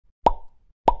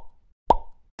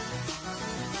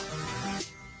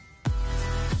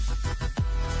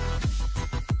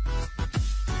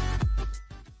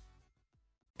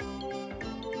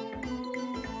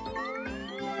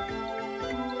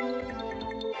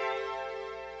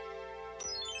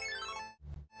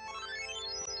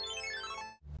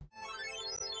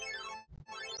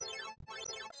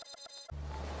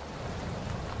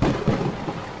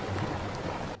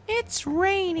It's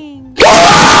raining. It's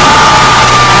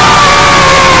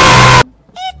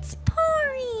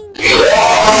pouring.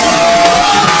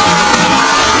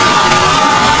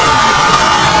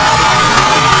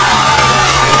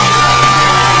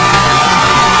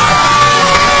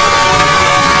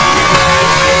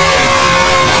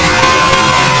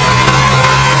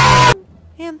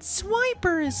 And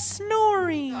Swiper is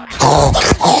snoring. And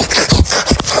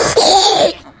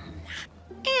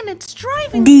it's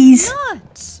driving me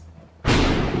nuts.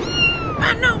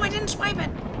 Oh no, I didn't swipe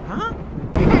it. Huh?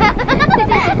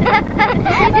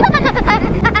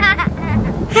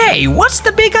 Hey, what's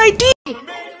the big idea?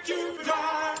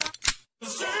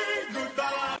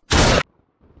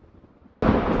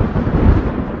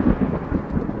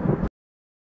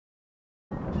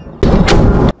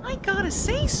 I gotta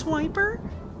say, Swiper,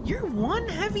 you're one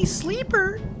heavy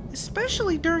sleeper,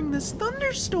 especially during this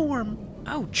thunderstorm.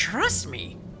 Oh, trust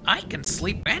me, I can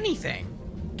sleep anything.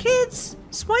 Kids,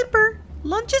 Swiper,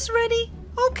 lunch is ready.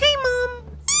 Okay, Mom.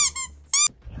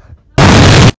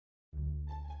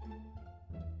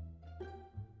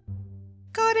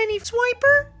 Got any,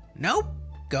 Swiper? Nope.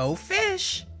 Go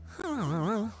fish.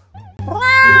 Oh,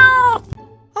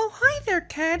 hi there,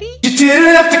 Caddy. You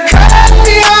didn't have to cut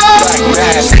me off like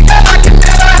that. I could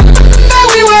never know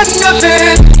we were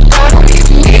nothing. I don't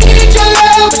even need your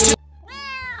love.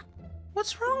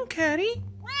 What's wrong, Caddy?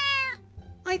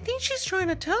 I think she's trying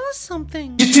to tell us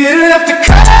something. You didn't have to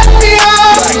cut me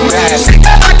off like that.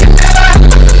 I could never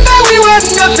know we were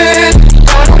nothing.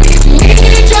 I don't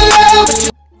even need your love.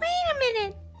 Wait a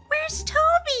minute. Where's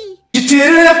Toby? You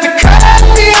didn't have to cut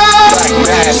me off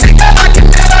like that. I could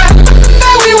never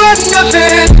know we were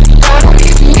nothing. I don't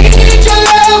even need your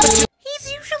love.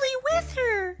 He's usually with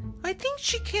her. I think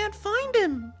she can't find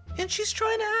him, and she's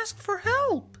trying to ask for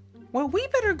help. Well, we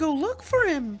better go look for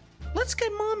him. Let's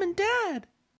get Mom and Dad.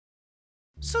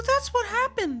 So that's what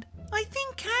happened. I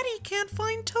think Caddy can't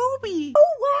find Toby.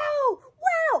 Oh, wow.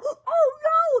 Wow. Oh,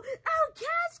 no. Our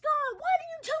cat's gone. Why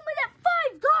didn't you tell me that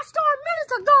 5 gosh darn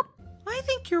minutes ago? I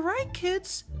think you're right,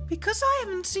 kids, because I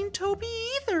haven't seen Toby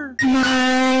either.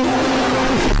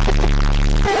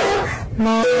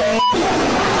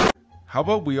 How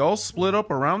about we all split up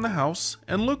around the house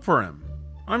and look for him?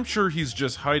 I'm sure he's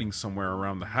just hiding somewhere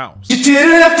around the house. You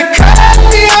didn't have to cut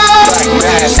me off like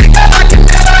that. I could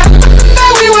never know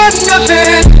we were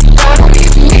nothing. I don't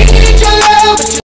even need your love.